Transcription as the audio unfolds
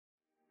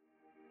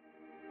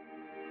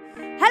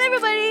Hello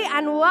everybody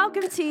and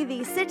welcome to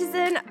the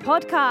Citizen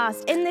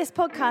Podcast. In this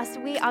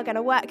podcast we are going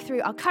to work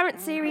through our current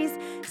series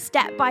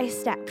step by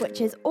step,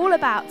 which is all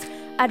about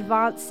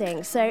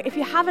advancing. So if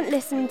you haven't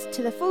listened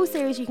to the full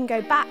series, you can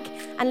go back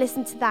and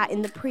listen to that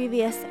in the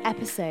previous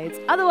episodes.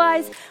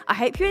 Otherwise, I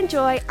hope you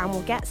enjoy and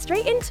we'll get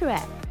straight into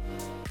it.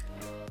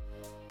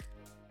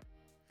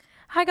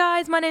 Hi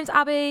guys, my name's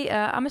Abby.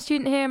 I'm a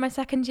student here in my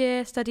second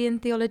year studying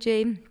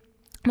theology,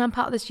 and I'm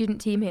part of the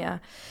student team here.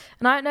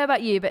 And I don't know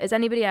about you, but is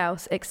anybody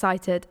else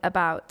excited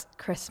about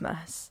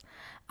Christmas?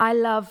 I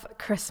love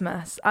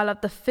Christmas. I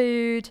love the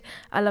food,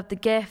 I love the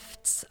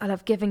gifts, I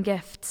love giving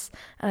gifts,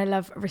 and I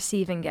love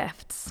receiving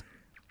gifts.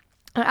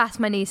 I asked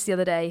my niece the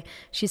other day,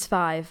 she's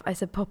 5, I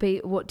said,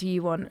 "Poppy, what do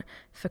you want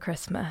for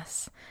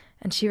Christmas?"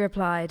 And she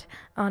replied,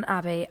 "Aunt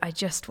Abby, I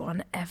just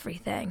want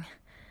everything."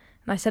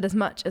 And I said, as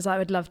much as I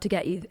would love to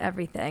get you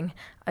everything,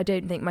 I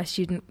don't think my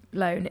student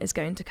loan is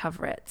going to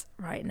cover it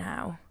right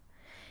now.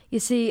 You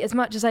see, as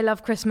much as I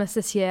love Christmas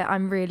this year,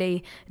 I'm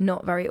really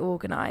not very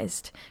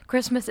organised.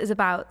 Christmas is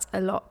about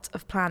a lot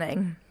of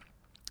planning.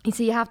 You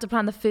see, you have to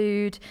plan the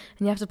food,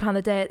 and you have to plan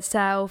the day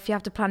itself, you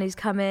have to plan who's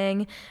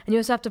coming, and you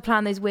also have to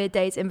plan those weird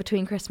days in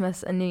between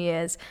Christmas and New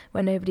Year's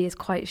where nobody is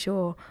quite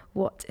sure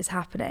what is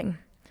happening.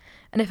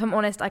 And if I'm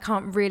honest, I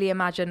can't really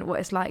imagine what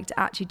it's like to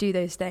actually do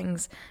those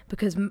things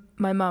because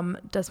my mum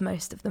does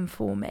most of them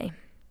for me.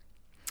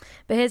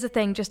 But here's the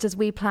thing, just as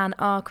we plan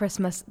our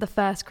Christmas, the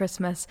first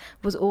Christmas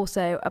was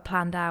also a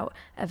planned out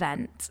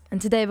event. And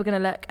today we're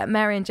going to look at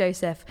Mary and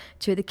Joseph,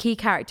 two of the key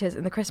characters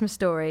in the Christmas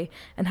story,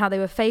 and how they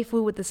were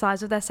faithful with the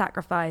size of their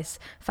sacrifice,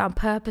 found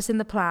purpose in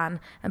the plan,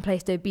 and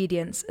placed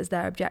obedience as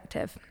their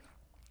objective.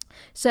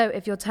 So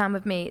if you'll turn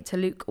with me to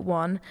Luke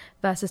 1,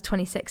 verses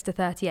 26 to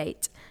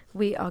 38,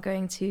 we are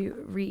going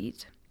to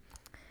read.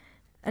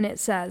 And it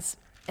says,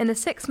 "In the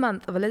 6th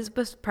month of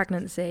Elizabeth's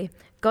pregnancy,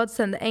 God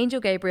sent the angel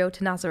Gabriel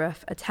to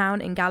Nazareth, a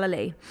town in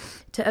Galilee,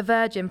 to a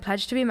virgin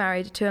pledged to be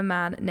married to a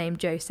man named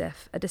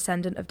Joseph, a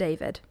descendant of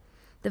David.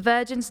 The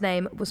virgin's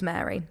name was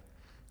Mary.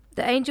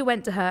 The angel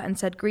went to her and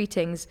said,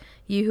 'Greetings,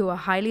 you who are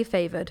highly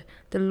favoured,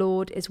 the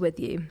Lord is with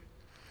you.'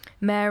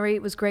 Mary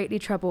was greatly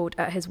troubled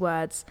at his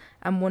words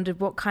and wondered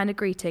what kind of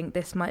greeting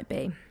this might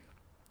be.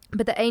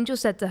 But the angel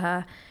said to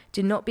her,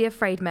 'Do not be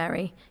afraid,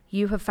 Mary.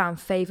 You have found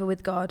favour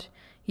with God.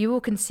 You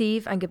will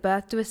conceive and give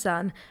birth to a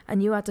son,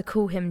 and you are to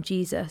call him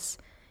Jesus.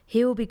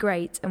 He will be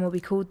great and will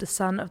be called the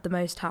Son of the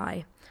Most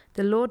High.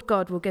 The Lord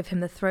God will give him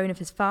the throne of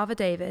his father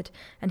David,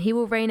 and he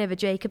will reign over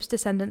Jacob's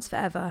descendants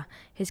forever.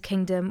 His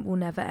kingdom will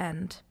never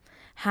end.'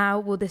 'How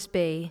will this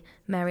be?'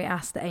 Mary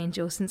asked the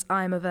angel, 'since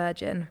I am a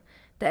virgin?'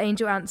 The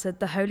angel answered,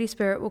 'The Holy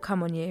Spirit will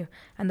come on you,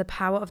 and the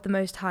power of the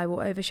Most High will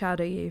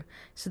overshadow you.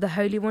 So the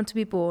Holy One to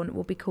be born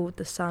will be called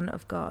the Son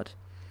of God.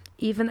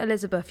 Even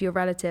Elizabeth, your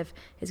relative,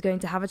 is going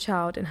to have a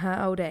child in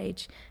her old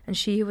age, and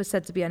she who was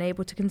said to be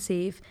unable to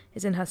conceive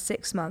is in her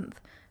 6th month,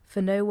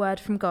 for no word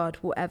from God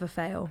will ever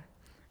fail.'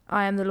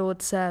 'I am the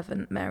Lord's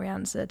servant,' Mary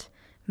answered.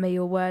 'May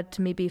your word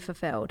to me be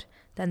fulfilled.'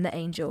 Then the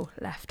angel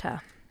left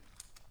her."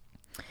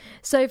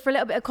 So for a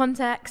little bit of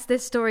context,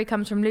 this story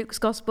comes from Luke's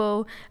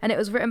Gospel, and it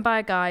was written by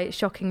a guy,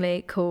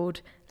 shockingly,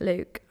 called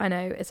Luke. I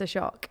know, it's a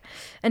shock.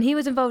 And he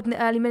was involved in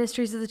the early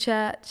ministries of the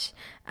church.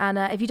 And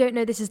if you don't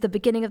know, this is the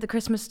beginning of the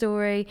Christmas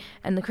story,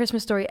 and the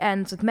Christmas story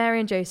ends with Mary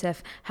and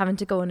Joseph having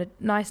to go on a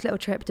nice little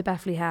trip to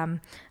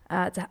Bethlehem,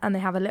 and they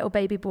have a little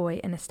baby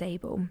boy in a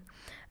stable.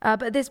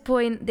 But at this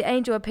point, the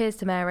angel appears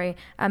to Mary,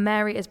 and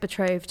Mary is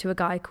betrothed to a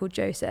guy called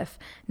Joseph.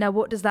 Now,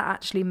 what does that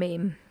actually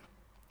mean?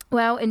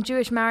 Well, in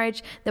Jewish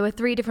marriage, there were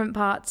 3 different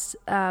parts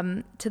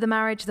to the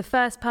marriage. The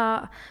first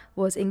part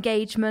was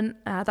engagement.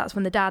 That's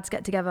when the dads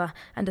get together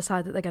and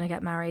decide that they're going to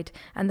get married.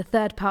 And the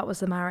third part was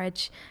the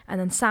marriage. And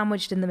then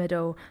sandwiched in the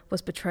middle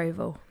was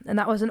betrothal. And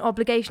that was an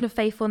obligation of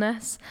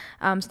faithfulness.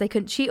 So they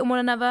couldn't cheat on one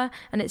another,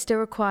 and it still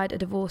required a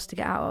divorce to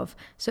get out of.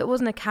 So it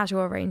wasn't a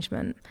casual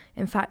arrangement.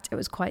 In fact, it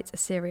was quite a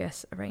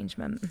serious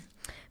arrangement.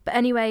 But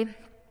anyway,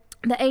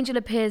 the angel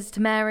appears to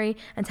Mary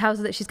and tells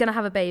her that she's going to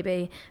have a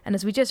baby. And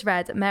as we just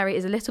read, Mary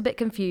is a little bit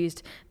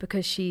confused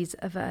because she's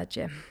a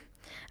virgin.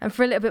 And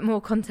for a little bit more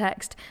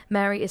context,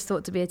 Mary is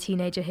thought to be a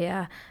teenager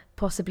here,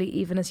 possibly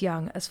even as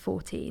young as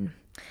 14.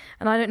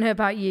 And I don't know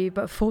about you,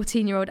 but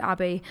 14-year-old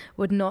Abby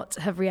would not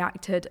have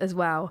reacted as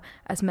well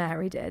as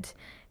Mary did.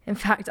 In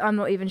fact, I'm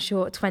not even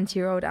sure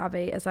 20-year-old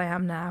Abby, as I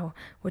am now,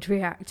 would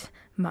react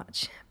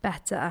much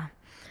better.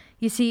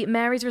 You see,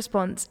 Mary's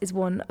response is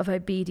one of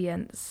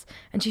obedience,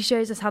 and she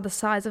shows us how the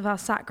size of our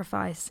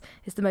sacrifice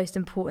is the most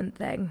important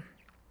thing.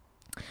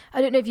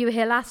 I don't know if you were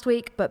here last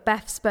week, but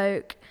Beth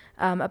spoke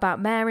about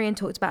Mary and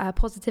talked about her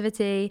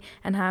positivity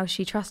and how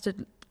she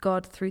trusted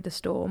God through the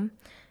storm.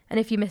 And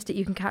if you missed it,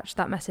 you can catch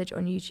that message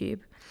on YouTube.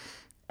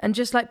 And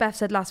just like Beth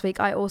said last week,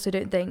 I also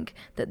don't think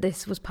that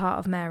this was part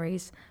of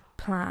Mary's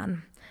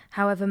plan.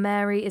 However,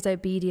 Mary is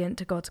obedient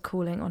to God's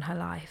calling on her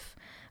life.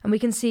 And we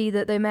can see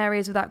that though Mary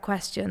is without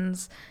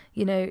questions,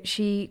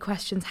 she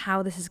questions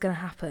how this is going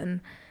to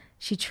happen.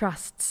 She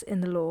trusts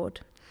in the Lord.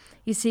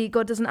 You see,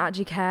 God doesn't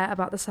actually care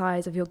about the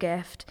size of your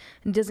gift,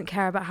 and he doesn't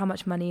care about how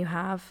much money you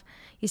have.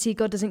 You see,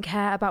 God doesn't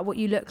care about what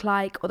you look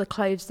like or the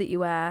clothes that you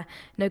wear.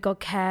 No, God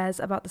cares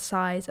about the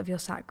size of your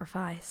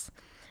sacrifice.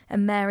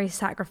 And Mary's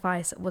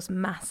sacrifice was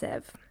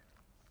massive.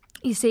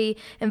 You see,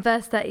 in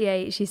verse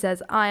 38, she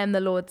says, I am the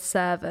Lord's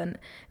servant.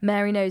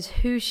 Mary knows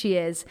who she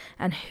is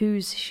and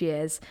whose she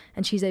is,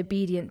 and she's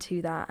obedient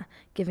to that,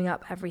 giving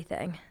up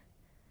everything.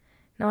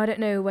 Now, I don't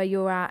know where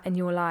you're at in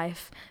your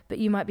life, but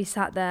you might be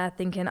sat there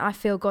thinking, I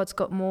feel God's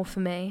got more for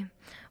me.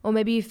 Or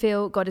maybe you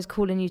feel God is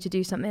calling you to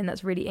do something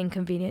that's really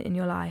inconvenient in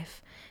your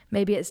life.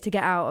 Maybe it's to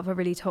get out of a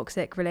really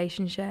toxic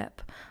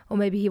relationship, or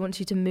maybe he wants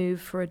you to move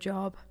for a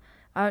job.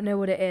 I don't know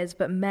what it is,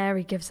 but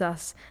Mary gives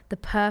us the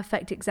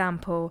perfect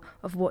example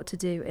of what to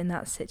do in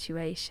that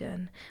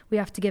situation. We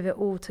have to give it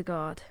all to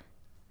God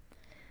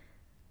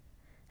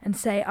and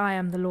say, I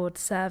am the Lord's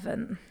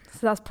servant. So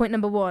that's point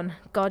number 1.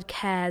 God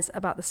cares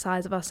about the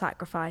size of our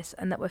sacrifice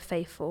and that we're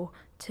faithful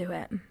to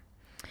it.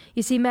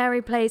 You see,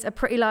 Mary plays a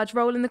pretty large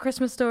role in the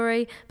Christmas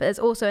story, but there's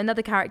also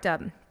another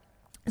character.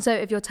 So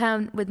if you'll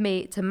turn with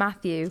me to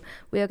Matthew,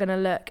 we are going to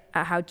look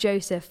at how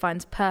Joseph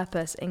finds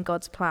purpose in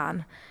God's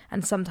plan,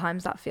 and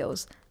sometimes that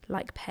feels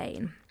like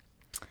pain.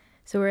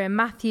 So we're in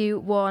Matthew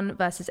 1,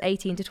 verses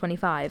 18 to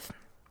 25,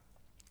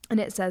 and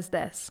it says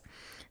this.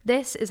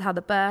 This is how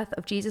the birth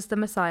of Jesus the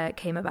Messiah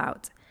came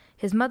about.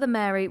 His mother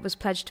Mary was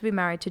pledged to be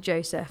married to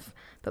Joseph,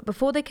 but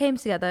before they came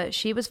together,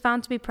 she was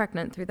found to be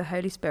pregnant through the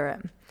Holy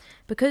Spirit.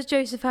 Because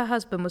Joseph, her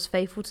husband, was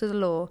faithful to the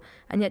law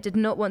and yet did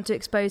not want to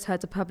expose her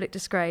to public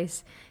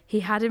disgrace, he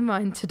had in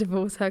mind to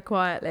divorce her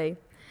quietly.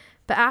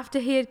 But after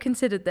he had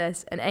considered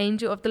this, an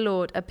angel of the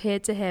Lord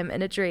appeared to him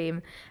in a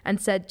dream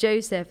and said,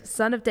 Joseph,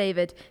 son of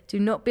David, do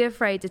not be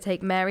afraid to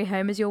take Mary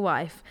home as your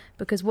wife,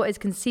 because what is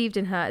conceived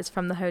in her is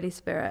from the Holy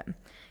Spirit.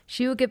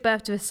 She will give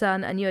birth to a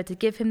son, and you are to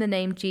give him the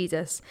name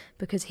Jesus,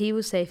 because he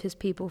will save his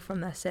people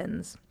from their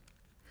sins.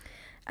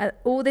 And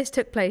all this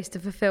took place to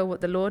fulfill what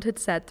the Lord had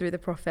said through the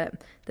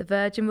prophet. The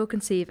virgin will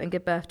conceive and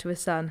give birth to a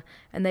son,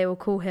 and they will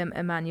call him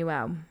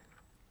Emmanuel.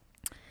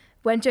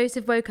 When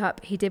Joseph woke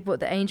up, he did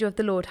what the angel of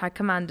the Lord had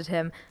commanded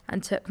him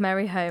and took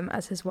Mary home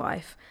as his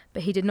wife.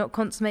 But he did not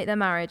consummate their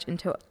marriage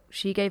until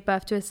she gave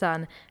birth to a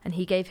son, and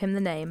he gave him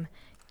the name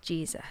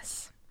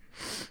Jesus.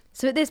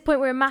 So at this point,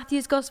 we're in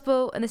Matthew's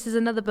Gospel, and this is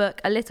another book,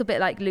 a little bit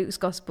like Luke's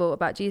Gospel,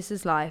 about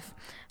Jesus' life.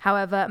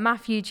 However,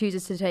 Matthew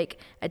chooses to take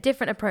a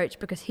different approach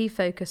because he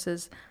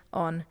focuses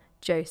on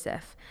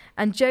Joseph.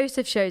 And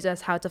Joseph shows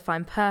us how to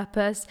find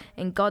purpose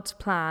in God's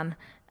plan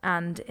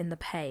and in the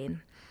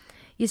pain.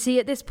 You see,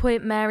 at this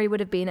point, Mary would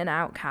have been an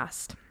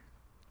outcast.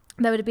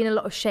 There would have been a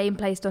lot of shame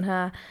placed on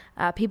her.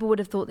 People would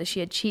have thought that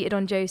she had cheated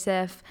on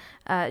Joseph.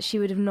 She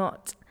would have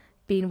not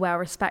been well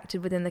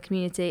respected within the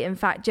community. In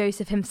fact,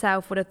 Joseph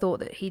himself would have thought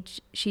that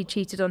she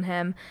cheated on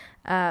him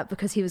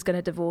because he was going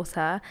to divorce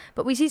her.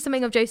 But we see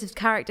something of Joseph's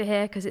character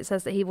here because it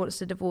says that he wants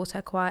to divorce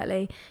her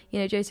quietly. You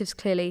know, Joseph's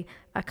clearly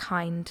a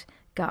kind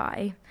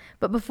guy.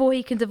 But before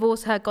he can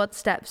divorce her, God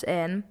steps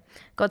in.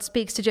 God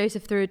speaks to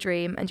Joseph through a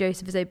dream, and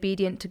Joseph is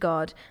obedient to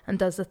God and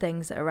does the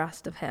things that are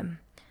asked of him.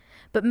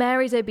 But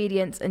Mary's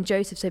obedience and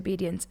Joseph's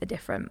obedience are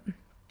different.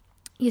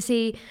 You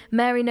see,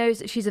 Mary knows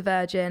that she's a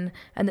virgin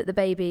and that the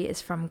baby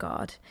is from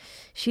God.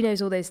 She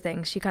knows all those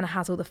things. She kind of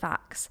has all the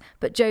facts.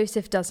 But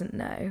Joseph doesn't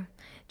know.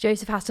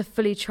 Joseph has to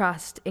fully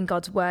trust in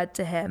God's word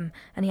to him,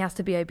 and he has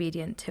to be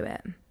obedient to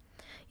it.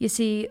 You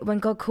see, when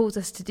God calls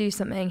us to do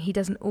something, he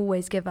doesn't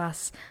always give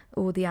us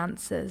all the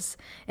answers.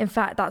 In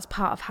fact, that's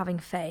part of having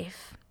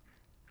faith.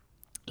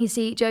 You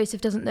see,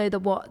 Joseph doesn't know the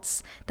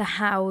whats, the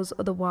hows,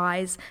 or the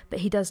whys, but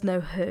he does know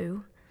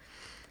who.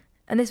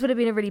 And this would have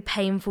been a really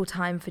painful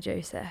time for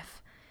Joseph.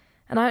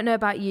 And I don't know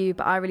about you,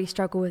 but I really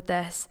struggle with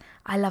this.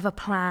 I love a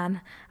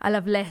plan. I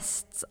love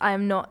lists. I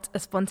am not a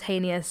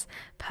spontaneous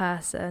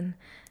person.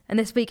 And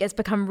this week it's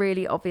become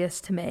really obvious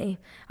to me.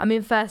 I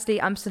mean,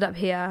 firstly, I'm stood up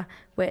here,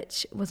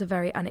 which was a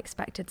very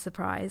unexpected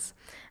surprise.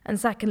 And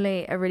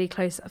secondly, a really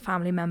close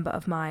family member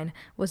of mine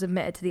was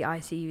admitted to the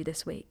ICU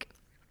this week.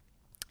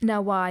 Now,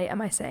 why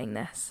am I saying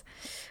this?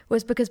 Well,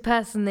 it's because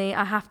personally,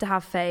 I have to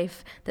have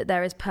faith that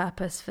there is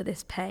purpose for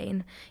this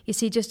pain. You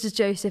see, just as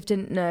Joseph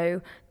didn't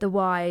know the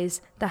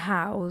whys, the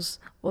hows,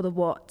 or the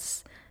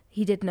whats,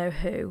 he did know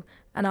who.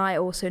 And I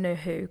also know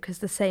who, because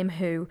the same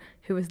who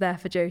was there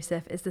for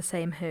Joseph is the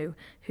same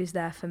who's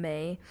there for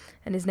me.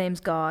 And his name's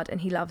God, and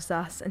he loves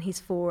us, and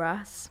he's for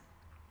us.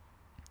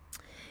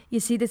 You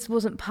see, this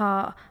wasn't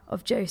part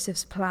of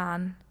Joseph's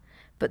plan,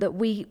 but that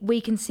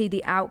we can see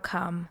the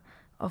outcome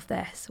of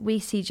this. We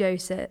see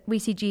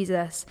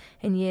Jesus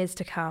in years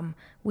to come.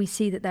 We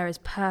see that there is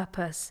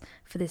purpose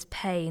for this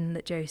pain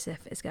that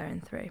Joseph is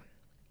going through.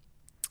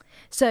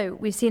 So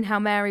we've seen how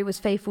Mary was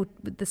faithful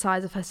with the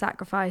size of her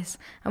sacrifice,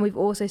 and we've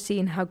also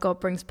seen how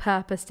God brings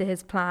purpose to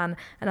his plan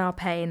and our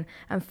pain.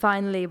 And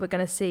finally, we're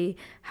going to see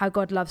how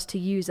God loves to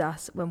use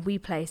us when we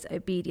place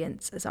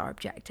obedience as our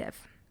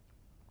objective.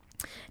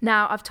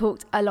 Now, I've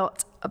talked a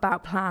lot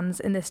about plans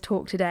in this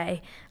talk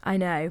today, I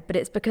know, but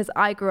it's because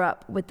I grew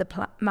up with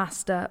the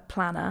master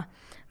planner,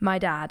 my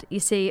dad. You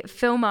see,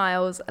 Phil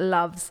Miles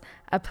loves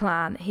a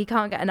plan. He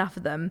can't get enough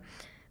of them.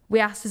 We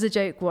asked as a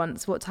joke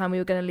once what time we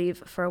were going to leave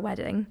for a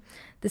wedding.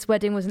 This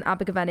wedding was in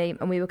Abergavenny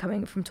and we were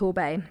coming from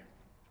Torbay.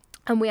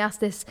 And we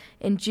asked this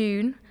in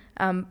June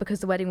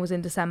because the wedding was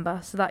in December.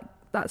 So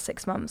that's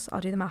 6 months.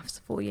 I'll do the maths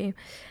for you.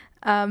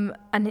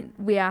 And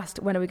we asked,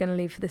 when are we going to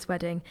leave for this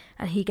wedding?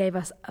 And he gave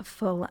us a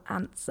full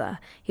answer.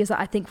 He was like,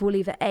 I think we'll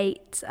leave at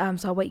 8.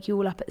 So I'll wake you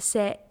all up at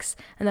 6.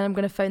 And then I'm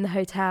going to phone the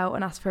hotel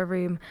and ask for a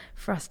room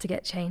for us to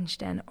get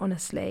changed in.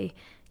 Honestly,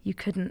 you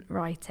couldn't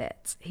write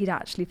it. He'd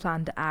actually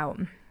planned it out.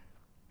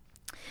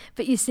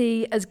 But you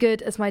see, as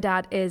good as my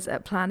dad is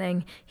at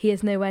planning, he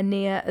is nowhere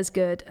near as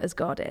good as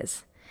God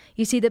is.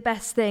 You see, the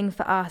best thing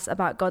for us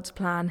about God's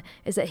plan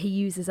is that he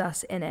uses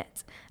us in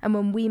it. And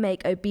when we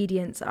make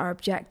obedience our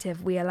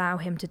objective, we allow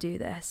him to do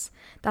this.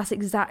 That's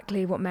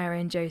exactly what Mary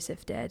and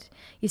Joseph did.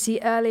 You see,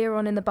 earlier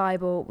on in the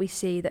Bible, we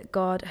see that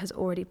God has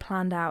already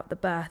planned out the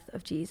birth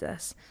of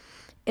Jesus.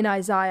 In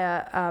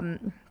Isaiah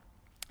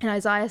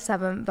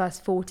 7, verse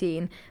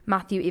 14,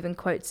 Matthew even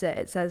quotes it.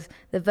 It says,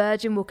 "The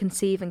virgin will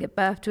conceive and give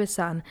birth to a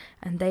son,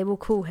 and they will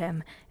call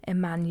him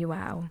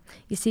Emmanuel."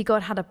 You see,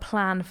 God had a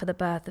plan for the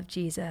birth of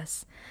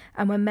Jesus.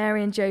 And when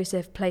Mary and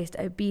Joseph placed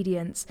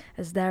obedience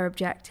as their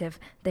objective,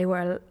 they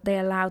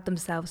allowed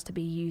themselves to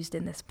be used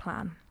in this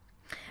plan.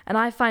 And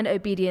I find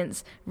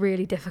obedience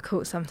really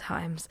difficult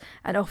sometimes,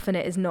 and often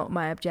it is not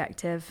my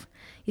objective.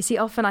 You see,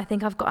 often I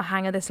think I've got a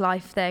hang of this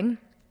life thing.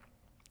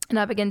 And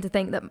I begin to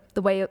think that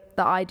the way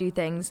that I do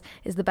things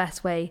is the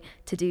best way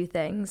to do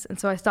things. And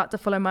so I start to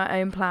follow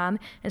my own plan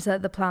instead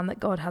of the plan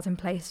that God has in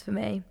place for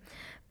me.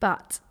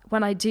 But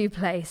when I do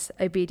place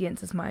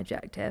obedience as my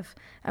objective,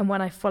 and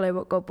when I follow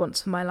what God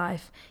wants for my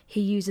life, he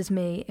uses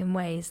me in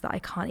ways that I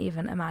can't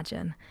even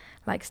imagine,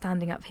 like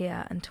standing up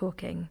here and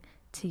talking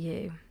to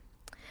you.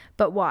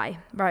 But why?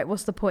 Right,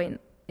 what's the point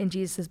in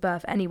Jesus'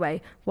 birth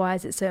anyway? Why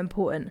is it so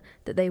important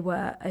that they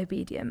were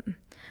obedient?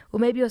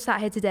 Well, maybe you're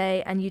sat here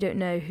today and you don't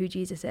know who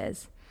Jesus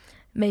is.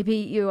 Maybe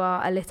you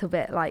are a little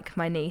bit like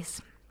my niece.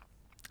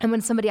 And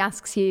when somebody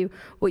asks you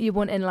what you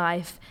want in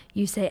life,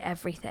 you say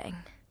everything.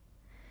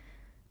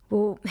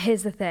 Well,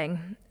 here's the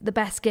thing. The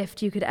best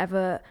gift you could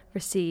ever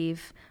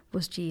receive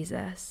was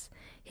Jesus.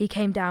 He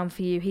came down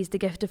for you. He's the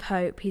gift of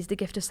hope. He's the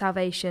gift of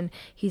salvation.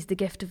 He's the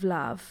gift of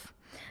love.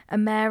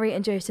 And Mary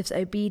and Joseph's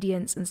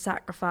obedience and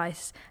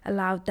sacrifice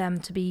allowed them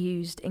to be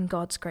used in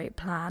God's great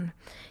plan.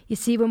 You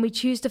see, when we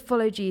choose to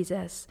follow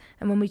Jesus,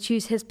 and when we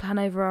choose his plan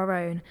over our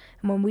own,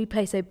 and when we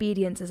place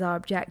obedience as our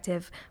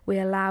objective, we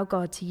allow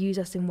God to use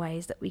us in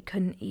ways that we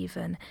couldn't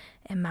even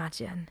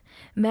imagine.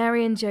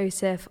 Mary and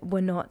Joseph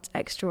were not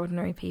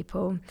extraordinary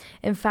people.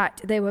 In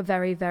fact, they were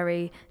very,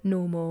 very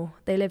normal.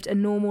 They lived a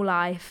normal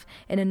life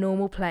in a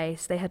normal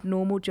place. They had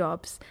normal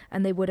jobs,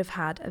 and they would have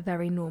had a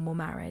very normal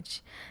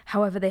marriage.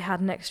 However, they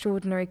had an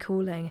extraordinary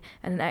calling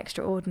and an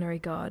extraordinary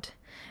God.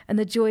 And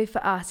the joy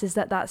for us is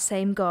that that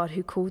same God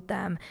who called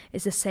them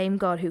is the same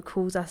God who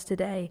calls us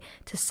today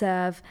to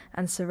serve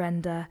and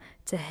surrender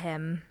to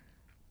him.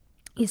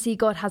 You see,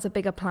 God has a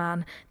bigger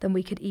plan than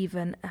we could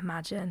even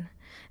imagine.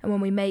 And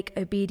when we make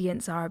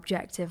obedience our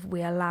objective,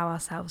 we allow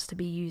ourselves to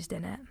be used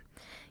in it.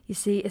 You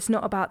see, it's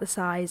not about the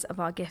size of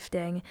our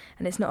gifting,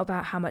 and it's not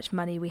about how much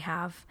money we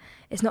have.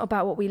 It's not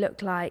about what we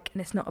look like,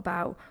 and it's not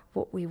about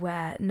what we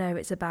wear. No,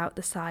 it's about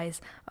the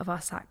size of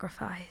our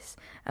sacrifice.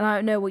 And I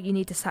don't know what you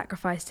need to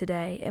sacrifice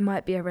today. It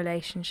might be a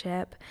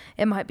relationship.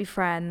 It might be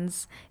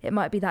friends. It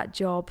might be that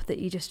job that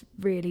you just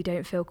really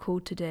don't feel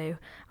called to do.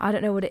 I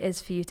don't know what it is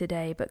for you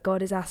today, but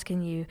God is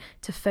asking you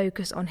to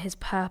focus on his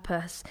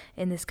purpose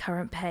in this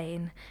current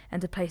pain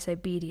and to place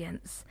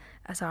obedience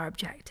as our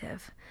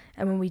objective.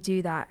 And when we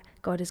do that,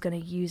 God is going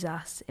to use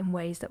us in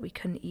ways that we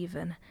couldn't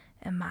even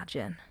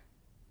imagine.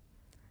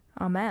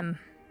 Amen.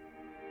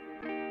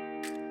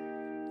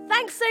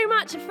 Thanks so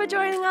much for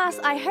joining us.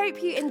 I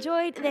hope you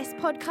enjoyed this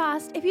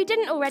podcast. If you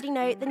didn't already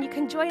know, then you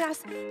can join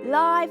us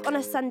live on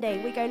a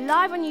Sunday. We go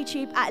live on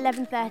YouTube at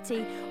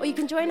 11:30, or you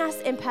can join us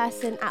in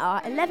person at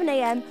our 11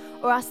 a.m.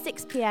 or our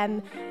 6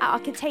 p.m. at our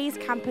Cathays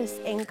campus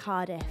in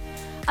Cardiff.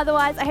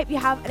 Otherwise, I hope you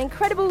have an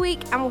incredible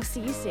week, and we'll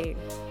see you soon.